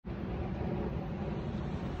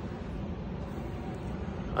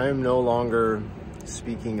I am no longer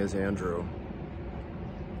speaking as Andrew.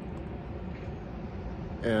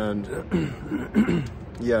 And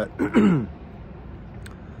yet,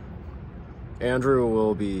 Andrew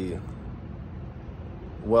will be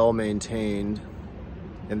well maintained,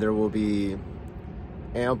 and there will be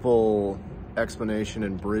ample explanation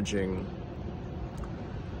and bridging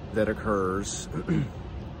that occurs.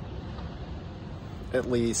 At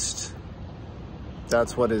least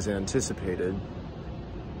that's what is anticipated,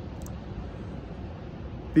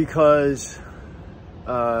 because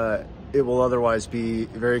it will otherwise be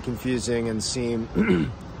very confusing and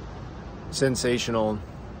seem sensational,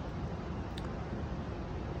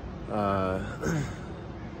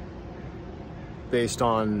 based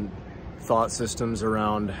on thought systems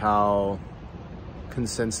around how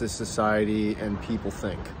consensus society and people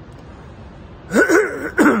think.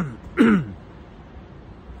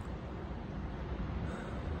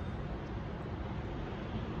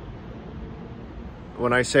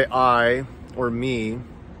 When I say I or me,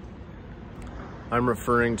 I'm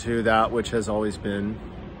referring to that which has always been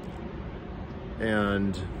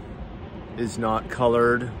and is not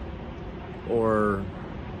colored or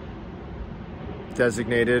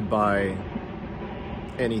designated by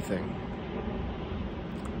anything.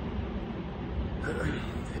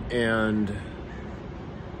 And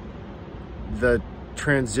the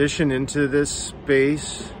transition into this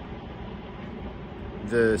space,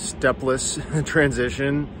 the stepless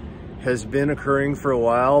transition, has been occurring for a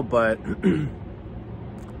while, but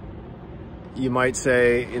you might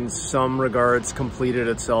say in some regards completed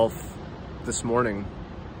itself this morning.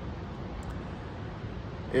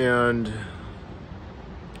 And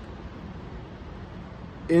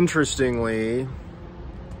interestingly,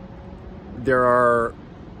 there are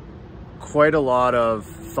quite a lot of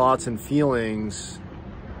thoughts and feelings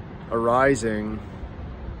arising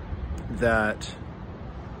that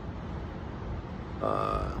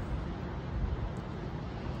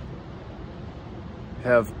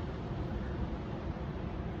have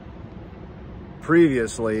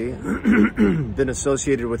previously been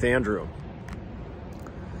associated with Andrew.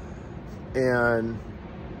 And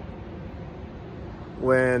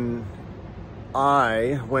when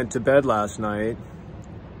I went to bed last night,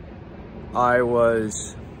 I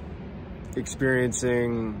was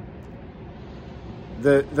experiencing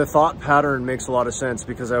the thought pattern makes a lot of sense,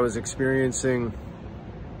 because I was experiencing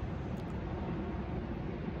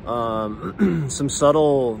some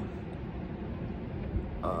subtle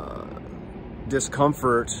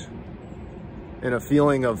discomfort and a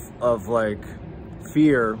feeling of like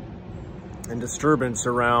fear and disturbance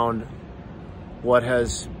around what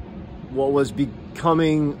was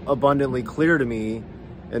becoming abundantly clear to me,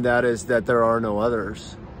 and that is that there are no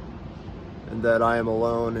others, and that I am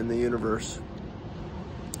alone in the universe.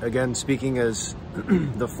 Again, speaking as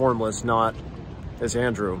the formless, not as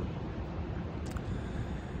Andrew.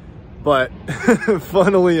 But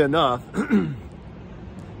funnily enough,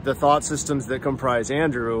 the thought systems that comprise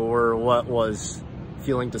Andrew were what was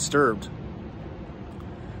feeling disturbed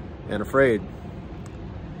and afraid.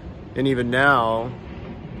 And even now,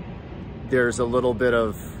 there's a little bit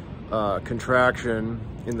of contraction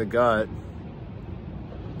in the gut,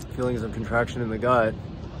 feelings of contraction in the gut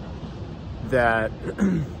that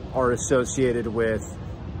are associated with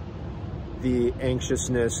the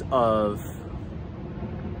anxiousness of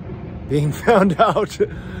being found out,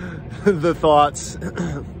 the thoughts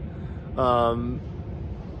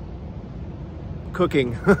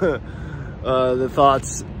cooking, the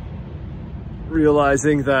thoughts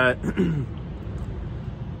realizing that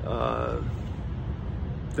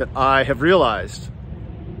that I have realized.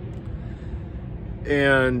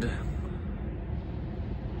 And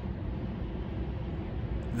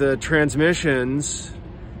the transmissions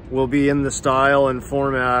will be in the style and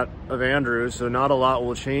format of Andrew, so not a lot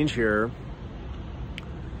will change here,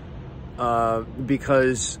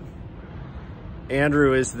 because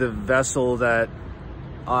Andrew is the vessel that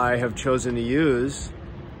I have chosen to use,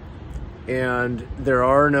 and there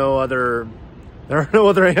are no other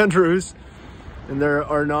Andrews, and there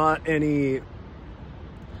are not any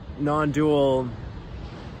non-dual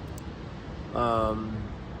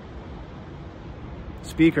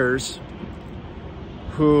speakers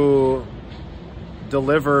who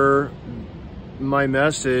deliver my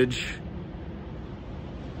message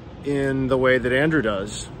in the way that Andrew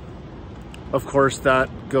does. Of course, that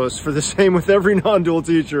goes for the same with every non-dual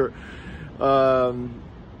teacher. But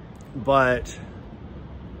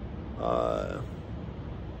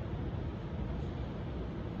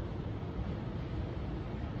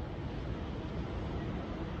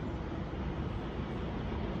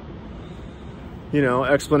you know,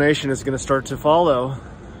 explanation is going to start to follow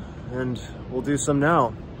and we'll do some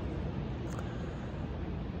now.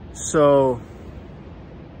 So,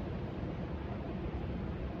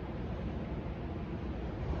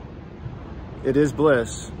 it is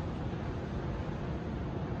bliss.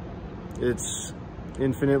 It's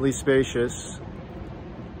infinitely spacious,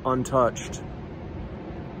 untouched.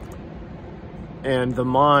 And the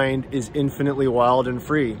mind is infinitely wild and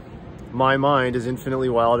free. My mind is infinitely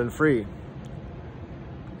wild and free.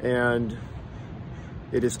 And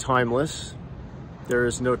it is timeless. There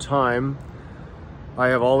is no time. I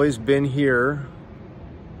have always been here.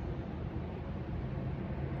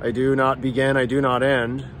 I do not begin, I do not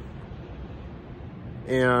end.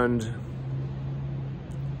 And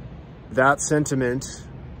that sentiment,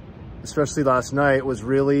 especially last night, was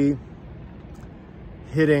really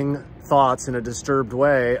hitting thoughts in a disturbed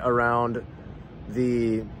way around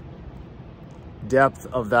the depth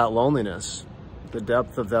of that loneliness, the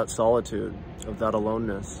depth of that solitude, of that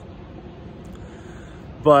aloneness.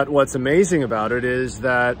 But what's amazing about it is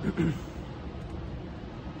that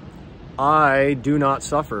I do not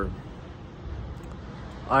suffer.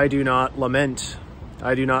 I do not lament.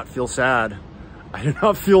 I do not feel sad. I do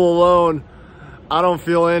not feel alone. I don't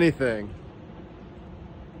feel anything.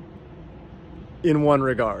 In one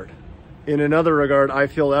regard. In another regard, I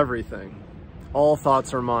feel everything. All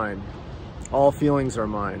thoughts are mine. All feelings are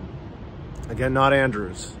mine. Again, not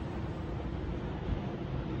Andrew's.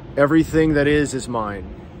 Everything that is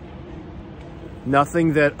mine.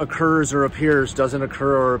 Nothing that occurs or appears doesn't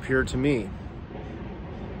occur or appear to me.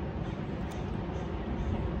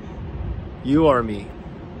 You are me.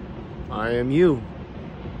 I am you.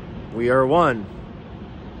 We are one.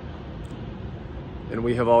 And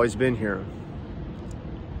we have always been here.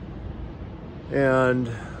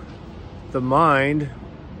 And the mind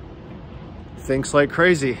thinks like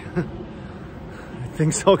crazy. It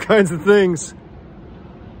thinks all kinds of things.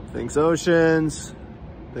 Thinks oceans,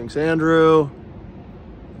 thinks Andrew,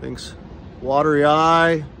 thinks watery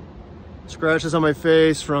eye, scratches on my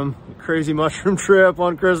face from a crazy mushroom trip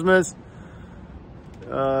on Christmas.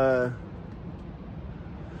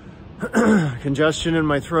 Congestion in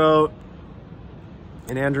my throat,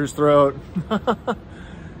 in Andrew's throat,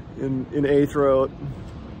 in a throat,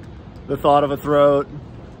 the thought of a throat,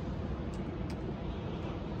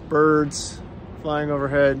 birds flying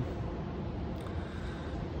overhead.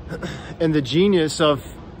 And the genius of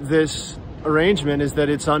this arrangement is that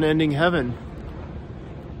it's unending heaven,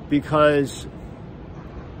 because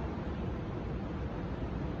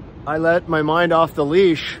I let my mind off the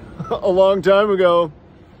leash a long time ago,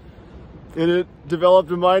 and it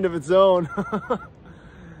developed a mind of its own.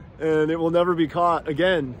 And it will never be caught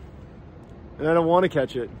again. And I don't want to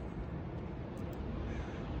catch it.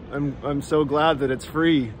 I'm so glad that it's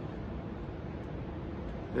free.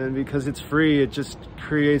 And because it's free, it just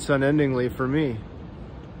creates unendingly for me.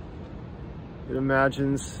 It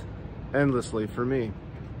imagines endlessly for me.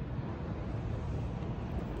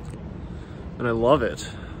 And I love it.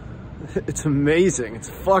 It's amazing. It's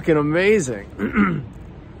fucking amazing.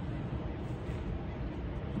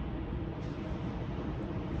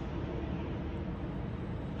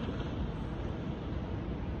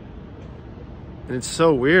 And it's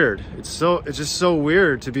so weird. It's just so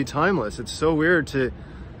weird to be timeless. It's so weird to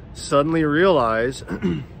suddenly realize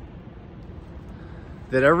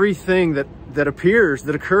that everything that appears,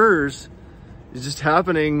 that occurs, is just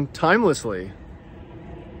happening timelessly.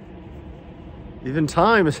 Even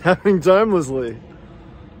time is happening timelessly.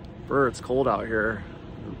 Brr, it's cold out here.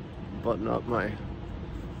 Button up my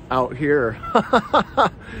out here.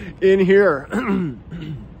 In here.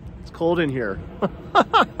 It's cold in here.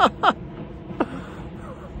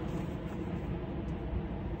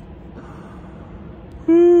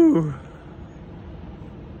 Whew.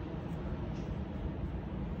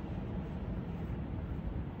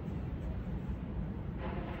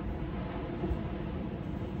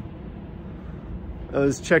 I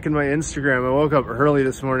was checking my Instagram. I woke up early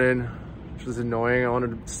this morning, which was annoying. I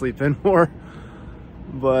wanted to sleep in more,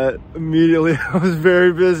 but immediately I was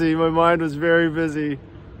very busy. My mind was very busy.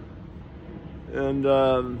 And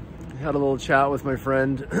had a little chat with my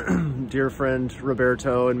friend, dear friend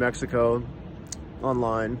Roberto in Mexico,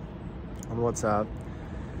 online on WhatsApp.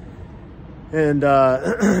 And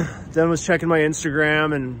then was checking my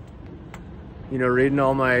Instagram and, you know, reading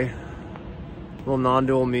all my little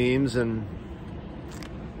non-dual memes and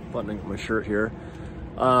buttoning up my shirt here.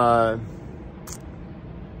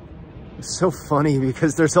 It's so funny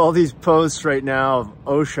because there's all these posts right now of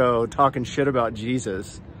Osho talking shit about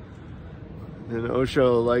Jesus. And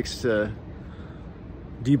Osho likes to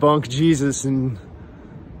debunk Jesus and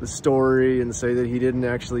the story and say that he didn't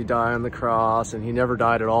actually die on the cross and he never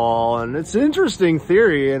died at all. And it's an interesting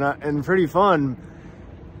theory and pretty fun.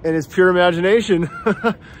 And it's pure imagination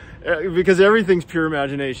because everything's pure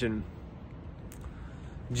imagination.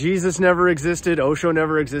 Jesus never existed. Osho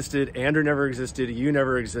never existed. Andrew never existed. You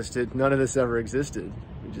never existed. None of this ever existed.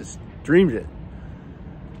 We just dreamed it.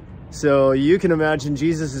 So you can imagine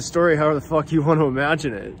Jesus' story however the fuck you want to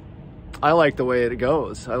imagine it. I like the way it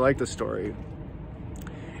goes. I like the story.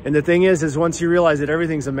 And the thing is once you realize that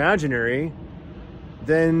everything's imaginary,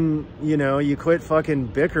 then, you know, you quit fucking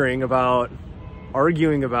bickering about,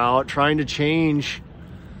 arguing about, trying to change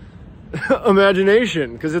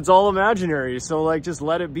imagination, because it's all imaginary. So like, just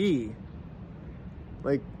let it be.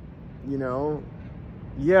 Like, you know,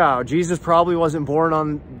 yeah, Jesus probably wasn't born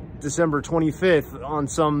on December 25th on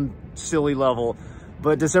some silly level,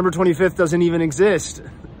 but December 25th doesn't even exist.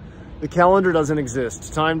 The calendar doesn't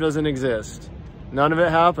exist. Time doesn't exist. None of it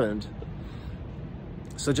happened.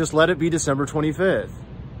 So just let it be December 25th.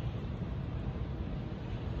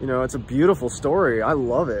 You know, it's a beautiful story. I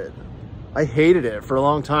love it. I hated it for a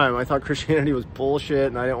long time. I thought Christianity was bullshit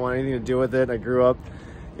and I didn't want anything to do with it. I grew up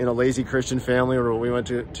in a lazy Christian family where we went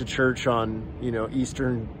to church on, you know, Easter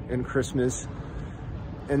and Christmas.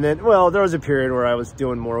 And then, well, there was a period where I was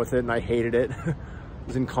doing more with it and I hated it. I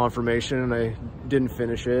was in confirmation and I didn't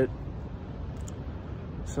finish it.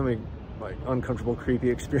 So many like uncomfortable, creepy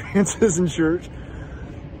experiences in church.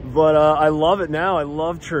 But I love it now. I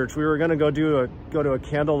love church. We were gonna go to a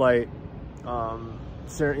candlelight, you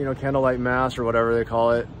know, candlelight mass or whatever they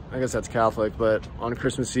call it. I guess that's Catholic, but on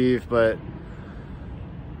Christmas Eve. But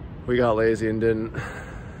we got lazy and didn't.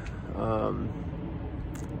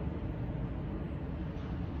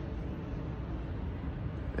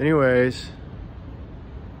 Anyways.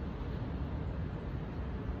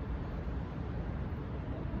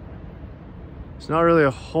 There's not really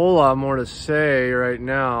a whole lot more to say right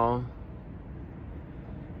now.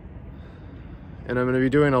 And I'm going to be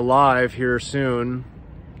doing a live here soon.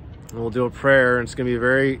 And we'll do a prayer, and it's going to be a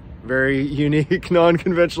very, very unique,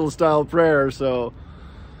 non-conventional style prayer. So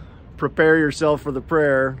prepare yourself for the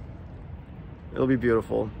prayer. It'll be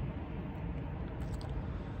beautiful.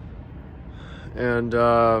 And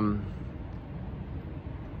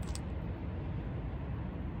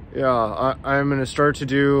yeah, I'm going to start to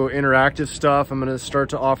do interactive stuff. I'm going to start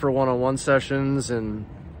to offer one-on-one sessions and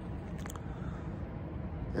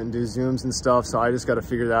do Zooms and stuff. So I just got to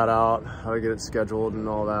figure that out, how to get it scheduled and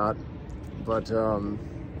all that. But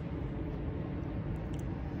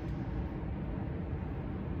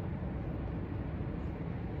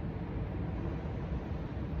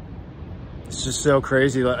it's just so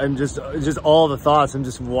crazy. I'm just all the thoughts. I'm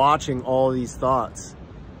just watching all these thoughts.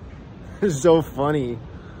 It's so funny.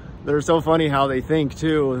 They're so funny how they think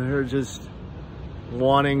too. They're just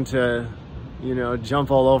wanting to, you know,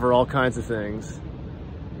 jump all over all kinds of things.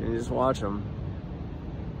 And you just watch them.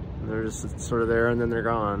 And they're just sort of there and then they're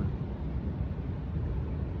gone.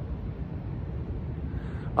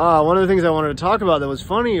 One of the things I wanted to talk about that was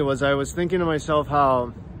funny was I was thinking to myself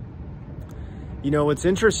how, you know, what's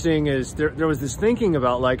interesting is there was this thinking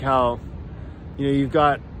about like how, you know, you've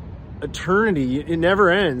got eternity, it never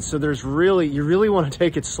ends. So there's really, you really want to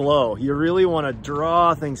take it slow. You really want to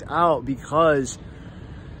draw things out because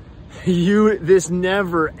this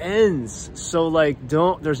never ends. So like,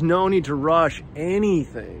 there's no need to rush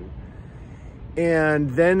anything. And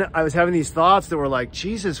then I was having these thoughts that were like,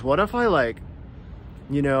 Jesus, what if I like,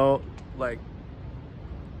 you know, like,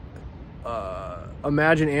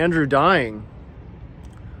 imagine Andrew dying,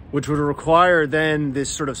 which would require then this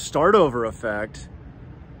sort of start over effect,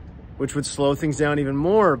 which would slow things down even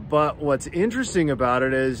more. But what's interesting about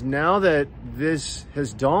it is now that this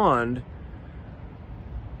has dawned,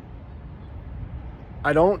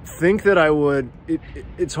 I don't think that I would,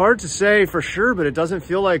 it's hard to say for sure, but it doesn't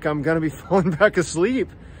feel like I'm going to be falling back asleep.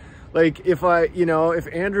 Like if if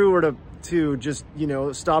Andrew were to just, you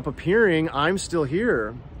know, stop appearing, I'm still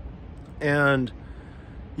here. And,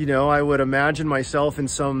 you know, I would imagine myself in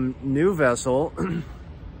some new vessel,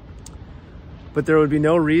 but there would be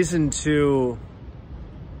no reason to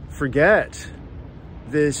forget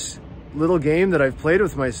this little game that I've played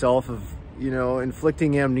with myself of, you know,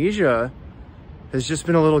 inflicting amnesia has just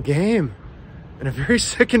been a little game, and a very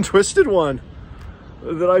sick and twisted one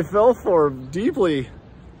that I fell for deeply.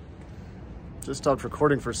 Just stopped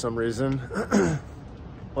recording for some reason.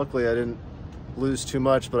 Luckily I didn't lose too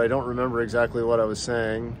much, but I don't remember exactly what I was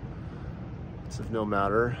saying. It's of no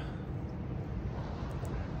matter.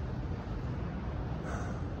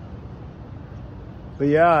 But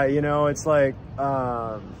yeah, you know, it's like,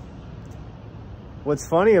 what's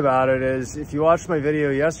funny about it is, if you watched my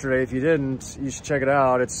video yesterday, if you didn't, you should check it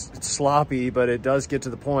out. It's sloppy, but it does get to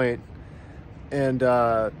the point. And, you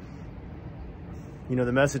know,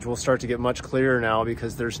 the message will start to get much clearer now,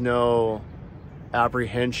 because there's no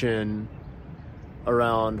apprehension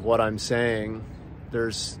around what I'm saying.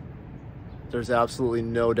 There's absolutely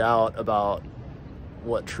no doubt about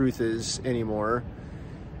what truth is anymore.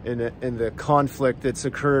 And the conflict that's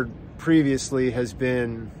occurred previously has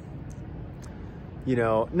been, you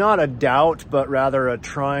know, not a doubt, but rather a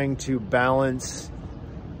trying to balance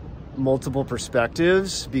multiple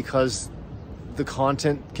perspectives, because the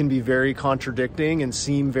content can be very contradicting and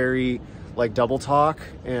seem very like double talk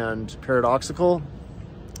and paradoxical.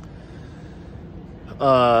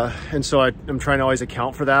 And so I'm trying to always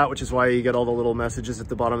account for that, which is why you get all the little messages at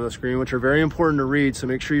the bottom of the screen, which are very important to read. So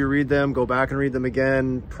make sure you read them, go back and read them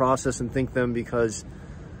again, process and think them, because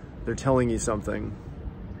they're telling you something.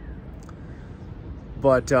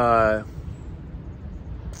 But, what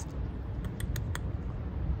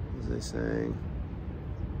was I saying?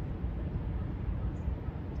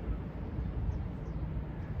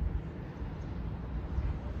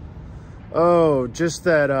 Oh, just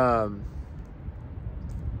that,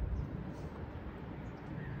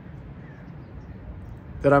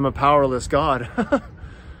 that I'm a powerless God.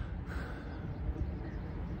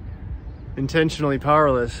 Intentionally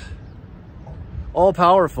powerless. All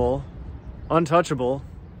powerful, untouchable,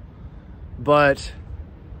 but,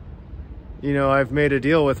 you know, I've made a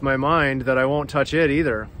deal with my mind that I won't touch it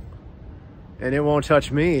either, and it won't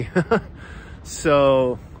touch me.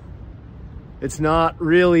 So it's not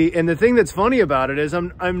really, and the thing that's funny about it is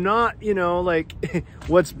I'm not, you know, like,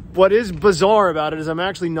 what is bizarre about it is I'm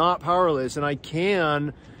actually not powerless, and I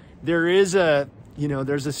can, there is a, you know,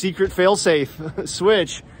 there's a secret failsafe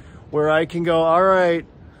switch where I can go, all right,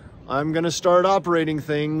 I'm going to start operating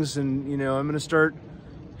things, and, you know, I'm going to start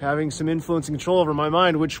having some influence and control over my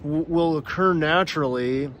mind, which will occur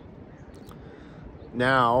naturally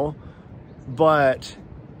now. But,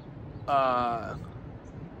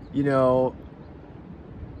 you know,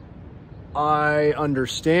 I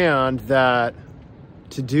understand that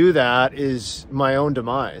to do that is my own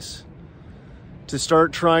demise. To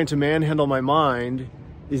start trying to manhandle my mind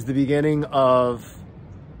is the beginning of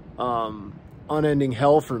unending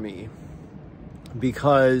hell for me,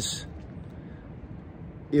 because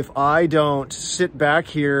if I don't sit back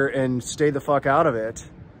here and stay the fuck out of it,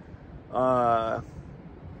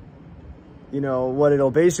 you know, what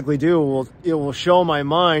it'll basically do, it will show my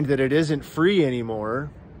mind that it isn't free anymore,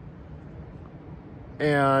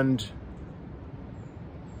 and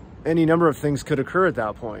any number of things could occur at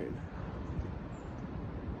that point.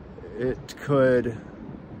 It could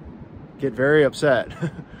get very upset.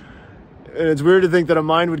 And it's weird to think that a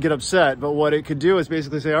mind would get upset, but what it could do is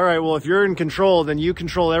basically say, all right, well, if you're in control, then you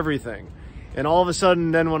control everything. And all of a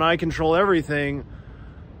sudden, then when I control everything,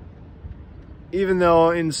 even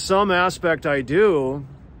though in some aspect I do,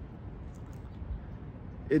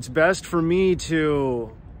 it's best for me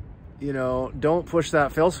to, you know, don't push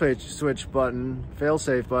that failsafe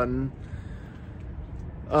button,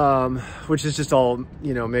 which is just all,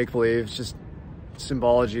 you know, make-believe. It's just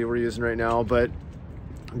symbology we're using right now. But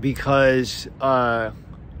because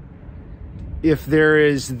if there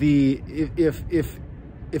is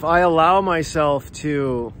if I allow myself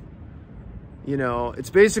to, you know, it's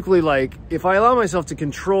basically like, if I allow myself to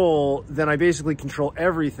control, then I basically control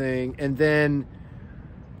everything, and then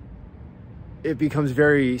it becomes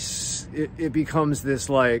it becomes this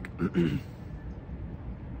like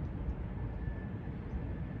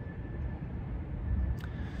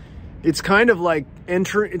it's kind of like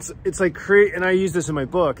it's like create, and I use this in my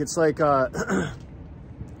book, it's like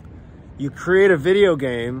you create a video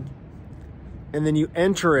game and then you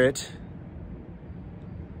enter it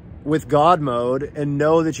with God mode and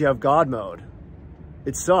know that you have God mode.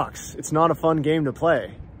 It sucks. It's not a fun game to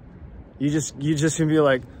play. You just can be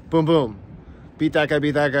like, boom, boom, beat that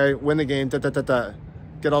guy, win the game,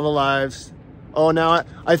 get all the lives. Oh, now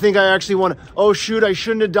I think I actually want to, oh shoot, I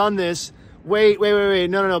shouldn't have done this. Wait,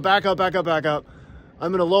 no, back up.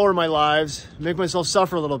 I'm gonna lower my lives, make myself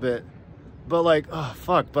suffer a little bit. But like, oh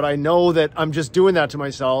fuck, but I know that I'm just doing that to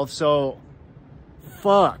myself, so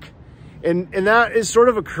fuck. And that is sort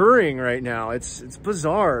of occurring right now. It's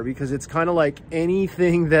bizarre, because it's kind of like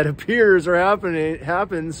anything that appears or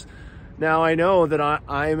happens. Now I know that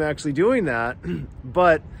I'm actually doing that,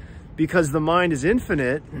 but because the mind is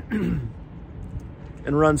infinite and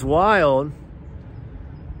runs wild,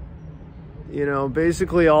 you know,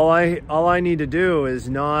 basically all I need to do is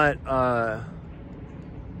not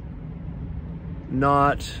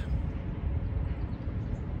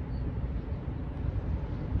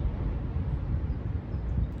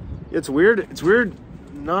It's weird. It's weird.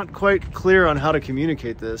 Not quite clear on how to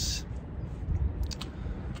communicate this.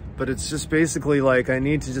 But it's just basically like I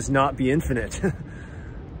need to just not be infinite.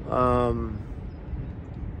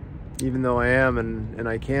 Even though I am and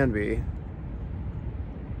I can be.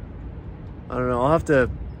 I don't know. I'll have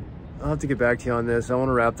to get back to you on this. I want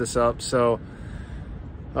to wrap this up. So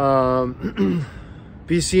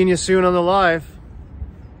be seeing you soon on the live.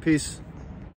 Peace.